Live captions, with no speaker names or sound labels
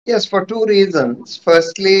Yes, for two reasons.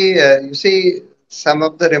 Firstly, you see, some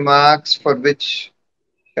of the remarks for which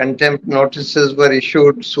contempt notices were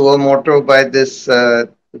issued suo moto by this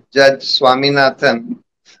Judge Swaminathan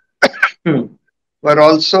were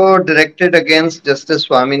also directed against Justice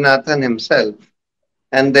Swaminathan himself.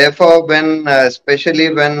 And therefore,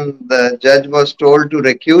 especially when the judge was told to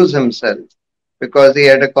recuse himself because he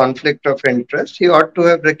had a conflict of interest, he ought to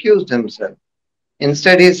have recused himself.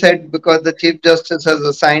 Instead, he said, because the Chief Justice has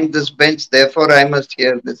assigned this bench, therefore I must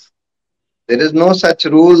hear this. There is no such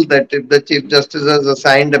rule that if the Chief Justice has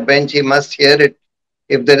assigned a bench, he must hear it.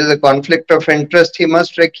 If there is a conflict of interest, he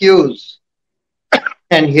must recuse.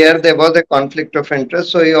 And here there was a conflict of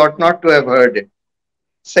interest, so he ought not to have heard it.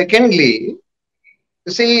 Secondly,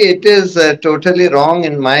 you see, it is totally wrong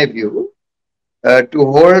in my view to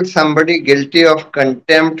hold somebody guilty of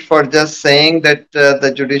contempt for just saying that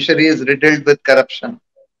the judiciary is riddled with corruption.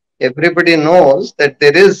 Everybody knows that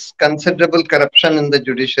there is considerable corruption in the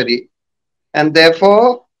judiciary, and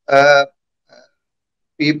therefore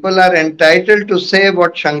people are entitled to say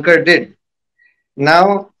what Shankar did.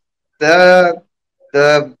 Now, the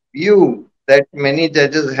view that many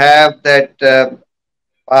judges have that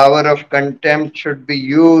power of contempt should be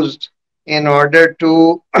used in order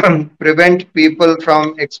to prevent people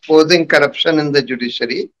from exposing corruption in the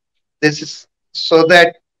judiciary. This is so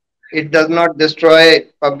that it does not destroy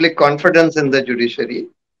public confidence in the judiciary.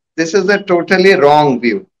 This is a totally wrong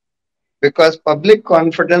view because public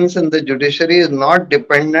confidence in the judiciary is not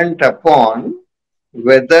dependent upon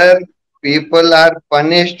whether people are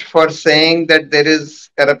punished for saying that there is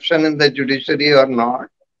corruption in the judiciary or not.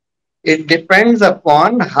 It depends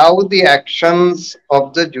upon how the actions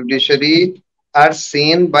of the judiciary are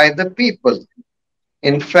seen by the people.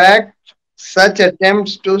 In fact, such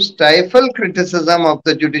attempts to stifle criticism of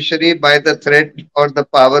the judiciary by the threat or the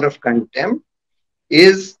power of contempt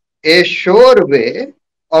is a sure way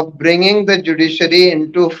of bringing the judiciary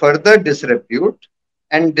into further disrepute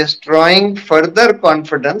and destroying further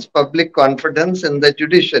confidence, public confidence in the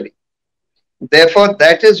judiciary. Therefore,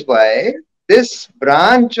 that is why this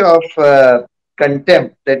branch of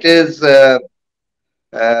contempt, that is uh,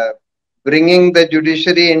 bringing the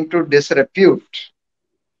judiciary into disrepute,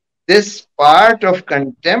 this part of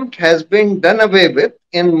contempt has been done away with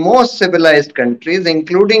in most civilized countries,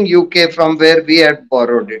 including UK, from where we had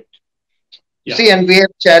borrowed it. You Yeah. see, and we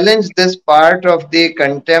have challenged this part of the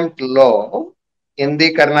contempt law in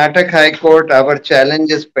the Karnataka High Court. Our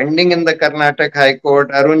challenge is pending in the Karnataka High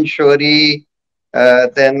Court. Arun Shori,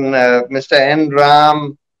 then Mr. N.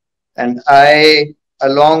 Ram, and I,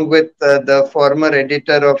 along with the former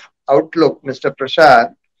editor of Outlook, Mr.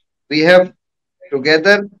 Prashant, we have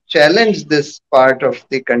together challenged this part of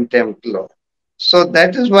the contempt law. So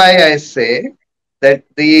that is why I say that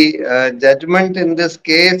the judgment in this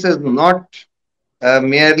case is not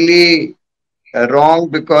merely wrong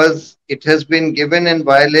because it has been given in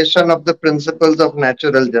violation of the principles of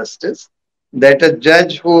natural justice, that a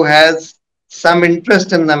judge who has some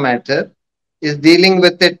interest in the matter is dealing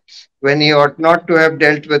with it when he ought not to have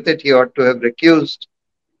dealt with it, he ought to have recused.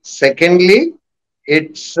 Secondly,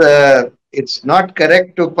 it's not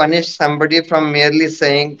correct to punish somebody for merely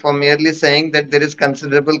saying that there is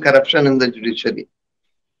considerable corruption in the judiciary.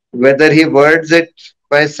 Whether he words it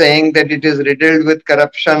by saying that it is riddled with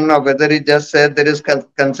corruption or whether he just said there is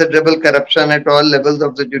considerable corruption at all levels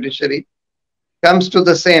of the judiciary comes to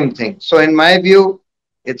the same thing. So, in my view,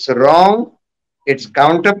 it's wrong, it's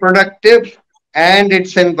counterproductive, and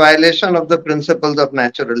it's in violation of the principles of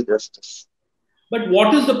natural justice. But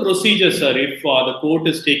what is the procedure, sir? If the court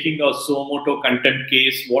is taking a suo moto contempt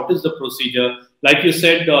case, what is the procedure? Like you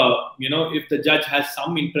said, if the judge has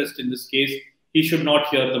some interest in this case, he should not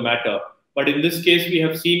hear the matter. But in this case, we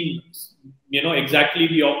have seen, exactly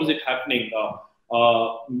the opposite happening.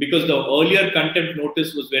 Because the earlier contempt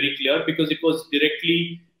notice was very clear because it was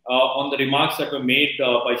directly on the remarks that were made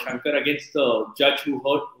by Shankar against the judge Yes.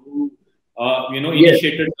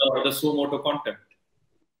 initiated the suo moto contempt.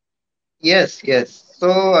 Yes, yes.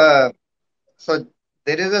 So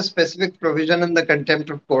there is a specific provision in the Contempt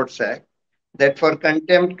of Courts Act that for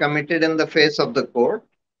contempt committed in the face of the court,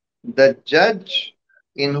 the judge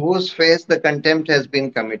in whose face the contempt has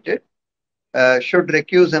been committed should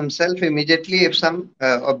recuse himself immediately if some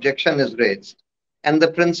objection is raised. And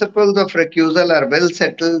the principles of recusal are well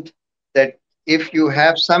settled that if you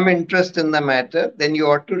have some interest in the matter, then you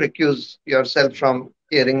ought to recuse yourself from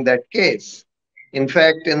hearing that case. In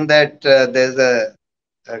fact, in that there's a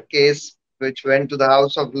case which went to the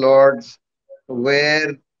House of Lords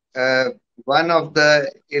where uh, one of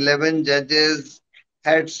the 11 judges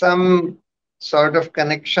had some sort of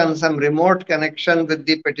connection, some remote connection with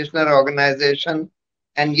the petitioner organization.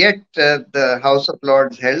 And yet, the House of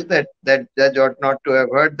Lords held that that judge ought not to have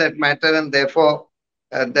heard that matter, and therefore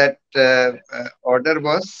that order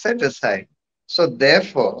was set aside. So,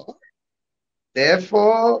 therefore,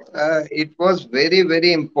 it was very,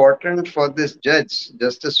 very important for this judge,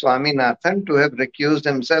 Justice Swaminathan, to have recused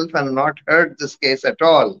himself and not heard this case at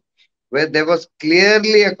all, where there was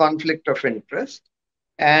clearly a conflict of interest.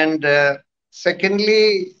 And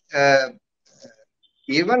secondly,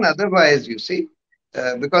 even otherwise, you see,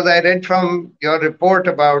 because I read from your report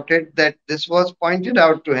about it that this was pointed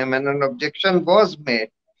out to him and an objection was made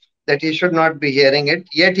that he should not be hearing it.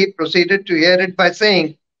 Yet he proceeded to hear it by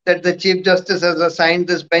saying that the Chief Justice has assigned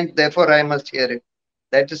this bench, therefore I must hear it.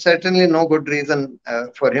 That is certainly no good reason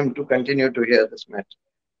for him to continue to hear this matter.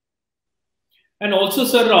 And also,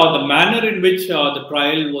 sir, the manner in which the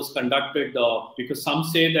trial was conducted, because some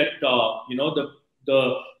say that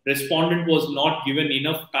the respondent was not given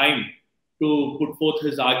enough time to put forth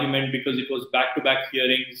his argument because it was back-to-back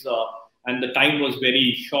hearings and the time was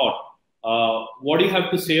very short. What do you have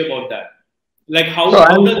to say about that? Like, So how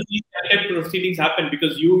I'm does these contempt proceedings happen?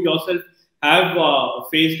 Because you yourself have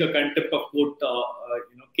faced a contempt of court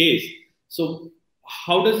case. So,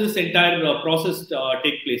 how does this entire process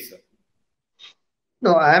take place, sir?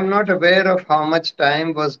 no, I am not aware of how much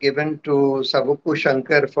time was given to Savukku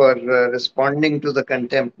Shankar for responding to the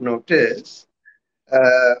contempt notice.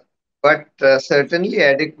 Uh, but certainly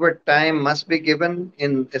adequate time must be given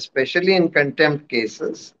in, especially in contempt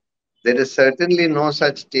cases. There is certainly no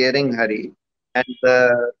such tearing hurry, and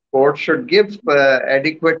the court should give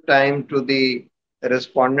adequate time to the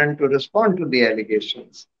respondent to respond to the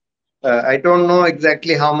allegations. I don't know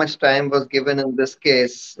exactly how much time was given in this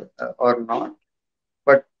case or not,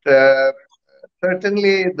 but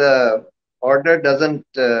certainly the order doesn't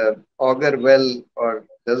augur well or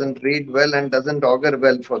doesn't read well and doesn't augur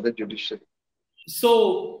well for the judiciary.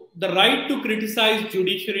 So the right to criticize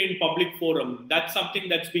judiciary in public forum, that's something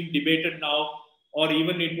that's being debated now, or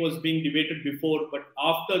even it was being debated before. But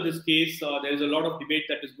after this case, there is a lot of debate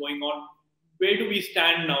that is going on. Where do we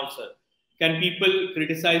stand now, sir? Can people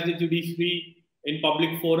criticize the judiciary in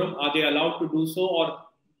public forum? Are they allowed to do so, or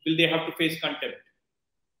will they have to face contempt?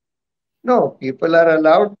 No, people are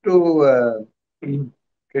allowed to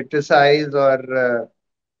criticize or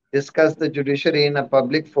discuss the judiciary in a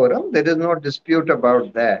public forum. There is no dispute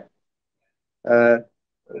about that. Uh,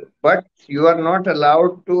 but you are not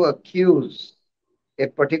allowed to accuse a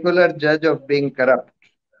particular judge of being corrupt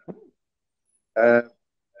uh,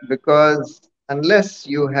 because unless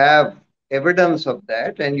you have evidence of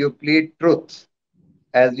that and you plead truth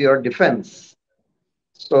as your defense.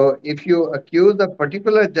 So if you accuse a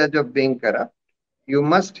particular judge of being corrupt, you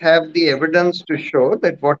must have the evidence to show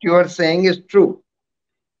that what you are saying is true,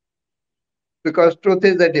 because truth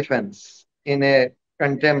is a defense in a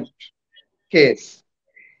contempt case.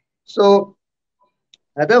 So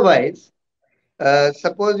otherwise,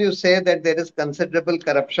 suppose you say that there is considerable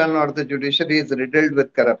corruption or the judiciary is riddled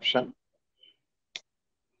with corruption.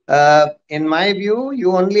 In my view,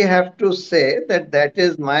 you only have to say that that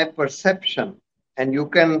is my perception. And you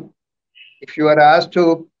can, if you are asked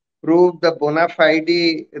to prove the bona fide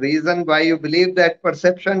reason why you believe that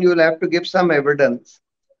perception, you will have to give some evidence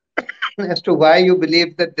as to why you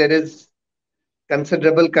believe that there is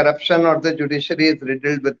considerable corruption or the judiciary is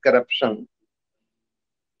riddled with corruption.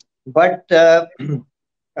 But uh,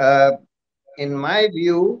 in my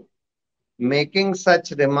view, making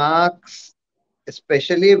such remarks,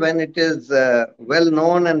 especially when it is well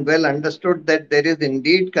known and well understood that there is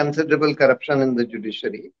indeed considerable corruption in the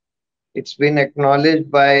judiciary. It's been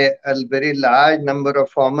acknowledged by a very large number of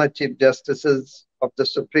former Chief Justices of the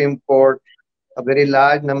Supreme Court, a very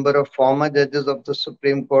large number of former judges of the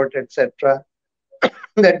Supreme Court, etc.,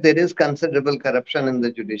 that there is considerable corruption in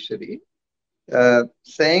the judiciary.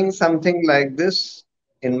 Saying something like this,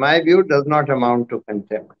 in my view, does not amount to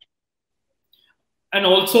contempt. And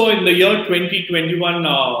also in the year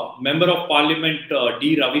 2021, Member of Parliament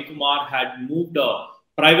D. Ravi Kumar had moved a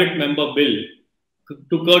private member bill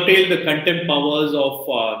to curtail the contempt powers of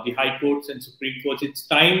the High Courts and Supreme Courts. It's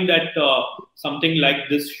time that something like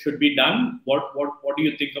this should be done. What do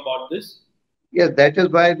you think about this? Yes, that is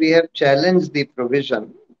why we have challenged the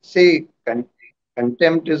provision. See,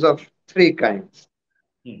 contempt is of three kinds.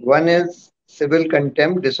 One is civil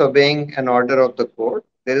contempt, disobeying an order of the court.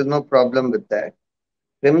 There is no problem with that.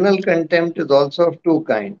 Criminal contempt is also of two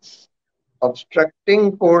kinds: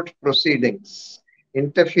 obstructing court proceedings,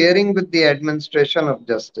 interfering with the administration of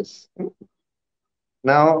justice.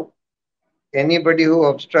 Now, anybody who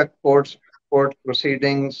obstructs court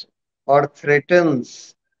proceedings or threatens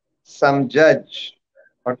some judge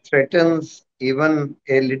or threatens even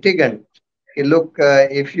a litigant, look,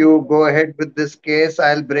 if you go ahead with this case,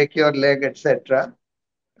 I'll break your leg, etc.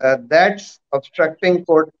 That's obstructing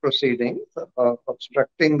court proceedings,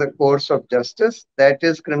 obstructing the course of justice. That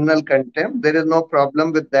is criminal contempt. There is no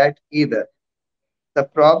problem with that either. The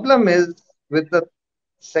problem is with the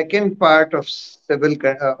second part of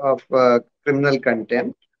criminal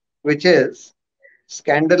contempt, which is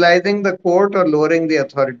scandalizing the court or lowering the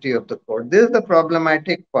authority of the court. This is the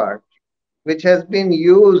problematic part, which has been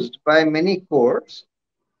used by many courts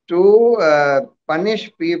to punish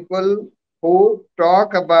people who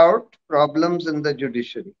talk about problems in the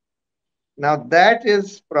judiciary. Now, that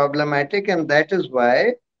is problematic, and that is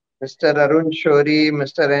why Mr. Arun Shori,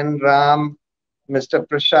 Mr. N. Ram, Mr.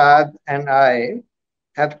 Prashad, and I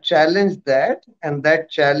have challenged that, and that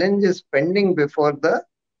challenge is pending before the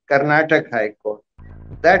Karnataka High Court.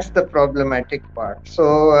 That's the problematic part. So,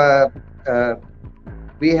 uh,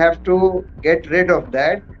 we have to get rid of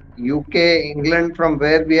that. UK, England, from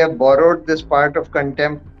where we have borrowed this part of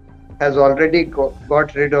contempt, has already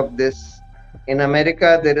got rid of this. In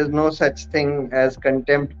America, there is no such thing as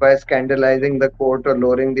contempt by scandalizing the court or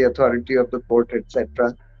lowering the authority of the court,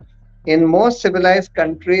 etc. In most civilized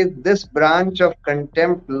countries, this branch of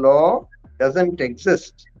contempt law doesn't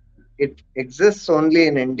exist. It exists only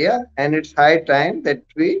in India, and it's high time that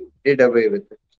we did away with it.